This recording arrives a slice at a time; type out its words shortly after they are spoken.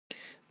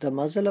The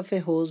muzzle of a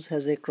hose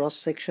has a cross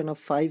section of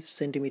 5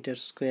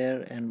 centimeters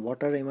square and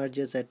water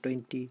emerges at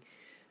 20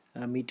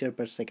 meter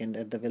per second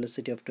at the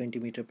velocity of 20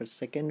 meter per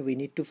second. We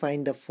need to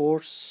find the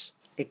force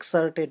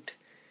exerted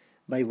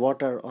by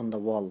water on the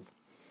wall.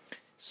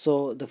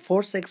 So the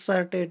force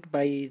exerted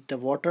by the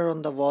water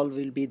on the wall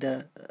will be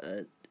the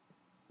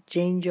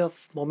change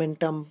of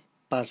momentum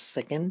per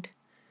second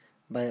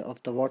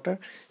of the water.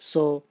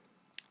 So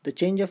the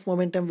change of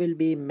momentum will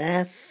be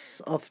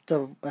mass of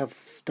the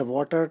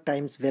water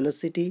times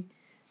velocity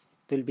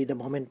will be the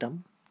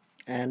momentum,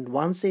 and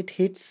once it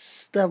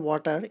hits the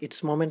water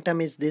its momentum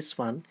is this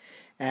one,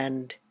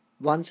 and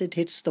once it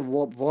hits the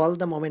wall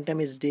the momentum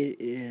is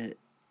the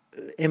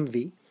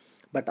mv,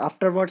 but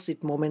afterwards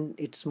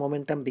its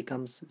momentum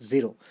becomes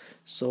 0.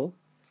 So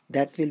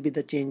that will be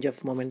the change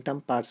of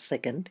momentum per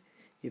second.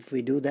 If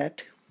we do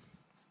that,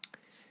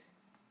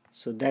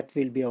 so that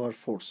will be our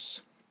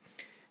force.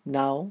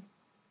 Now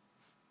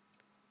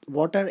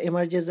water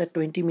emerges at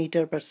 20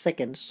 meter per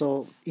second.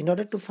 So in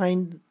order to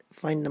find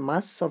the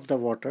mass of the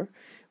water,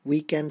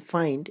 we can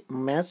find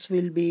mass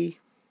will be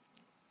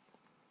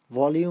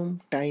volume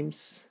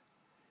times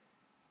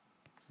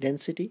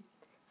density.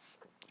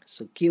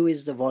 So Q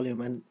is the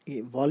volume, and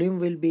volume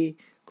will be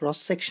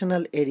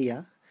cross-sectional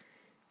area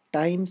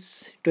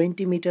times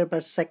 20 meter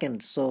per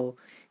second. So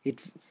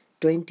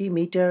 20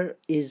 meter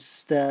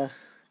is the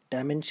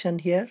dimension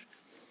here,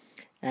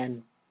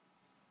 and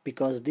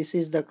because this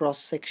is the cross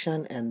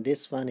section and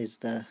this one is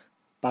the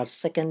per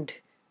second,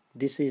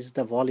 this is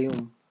the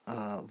volume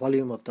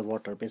of the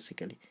water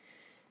basically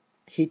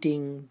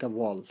hitting the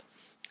wall.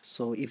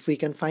 So if we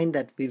can find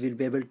that, we will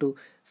be able to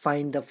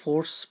find the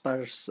force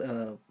per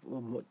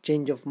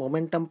change of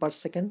momentum per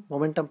second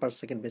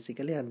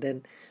basically, and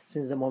then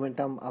since the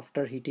momentum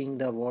after hitting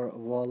the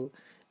wall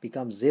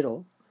becomes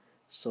 0,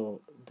 so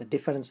the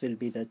difference will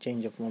be the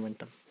change of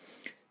momentum.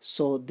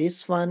 So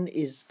this one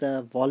is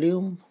the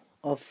volume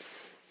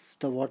of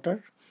the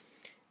water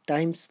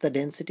times the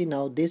density.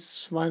 Now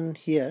this one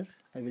here,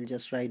 I will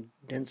just write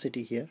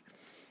density here.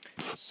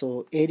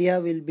 So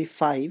area will be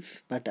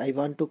 5, but I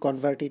want to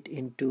convert it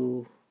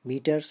into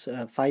meters,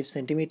 5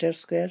 centimeters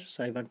square.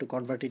 So I want to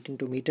convert it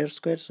into meters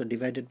square. So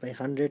divided by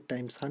 100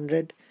 times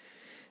 100.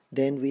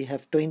 Then we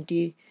have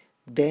 20.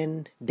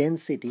 Then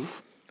density.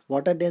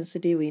 Water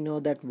density, we know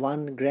that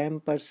 1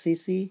 gram per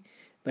cc.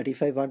 But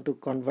if I want to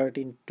convert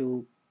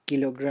into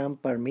kilogram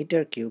per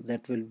meter cube,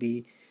 that will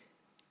be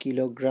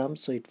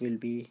kilograms. So it will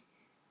be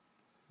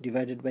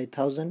divided by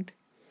 1000.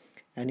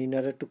 And in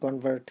order to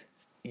convert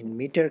in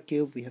meter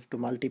cube, we have to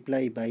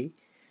multiply by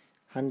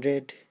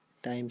 100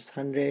 times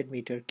 100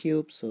 meter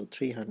cube, so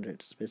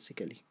 300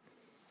 basically.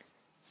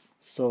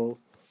 So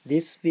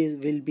this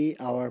will be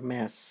our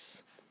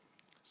mass.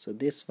 So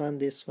this one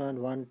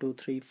 1 2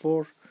 3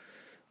 4,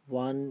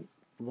 1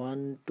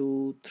 1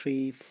 2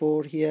 3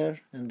 4 here,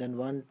 and then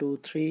 1 2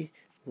 3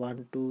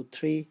 1 2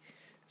 3.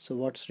 So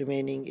what's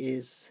remaining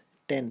is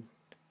 10.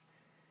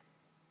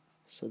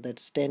 So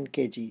that's 10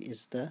 kg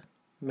is the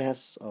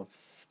mass of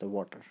the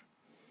water.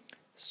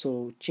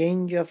 So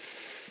change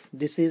of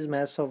this is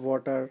mass of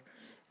water,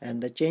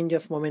 and the change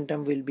of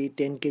momentum will be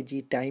 10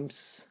 kg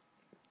times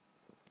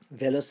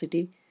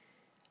velocity,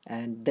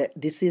 and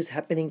this is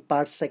happening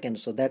per second,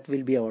 so that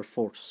will be our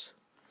force.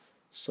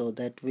 So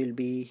that will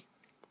be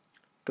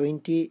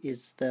 20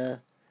 is the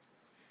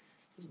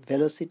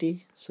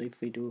velocity. So if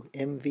we do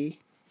mv,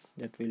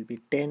 that will be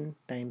 10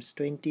 times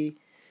 20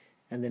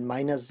 and then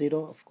minus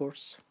 0 of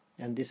course,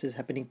 and this is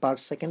happening per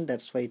second,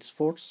 that's why it's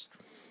force.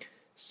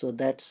 So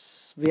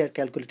that's, we are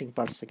calculating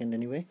per second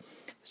anyway,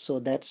 so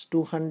that's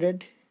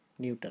 200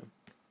 Newton.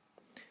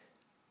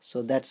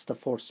 So that's the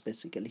force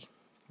basically,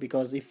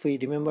 because if we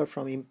remember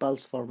from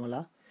impulse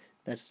formula,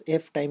 that's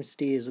F times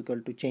T is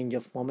equal to change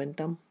of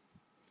momentum.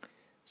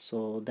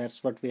 So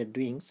that's what we are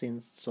doing,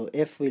 since so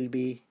F will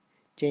be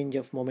change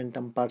of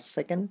momentum per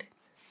second.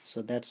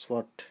 So that's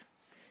what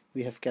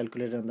we have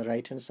calculated on the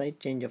right hand side,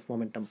 change of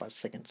momentum per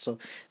second. So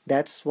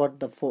that's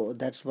what the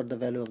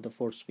value of the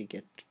force we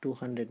get,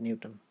 200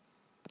 Newton.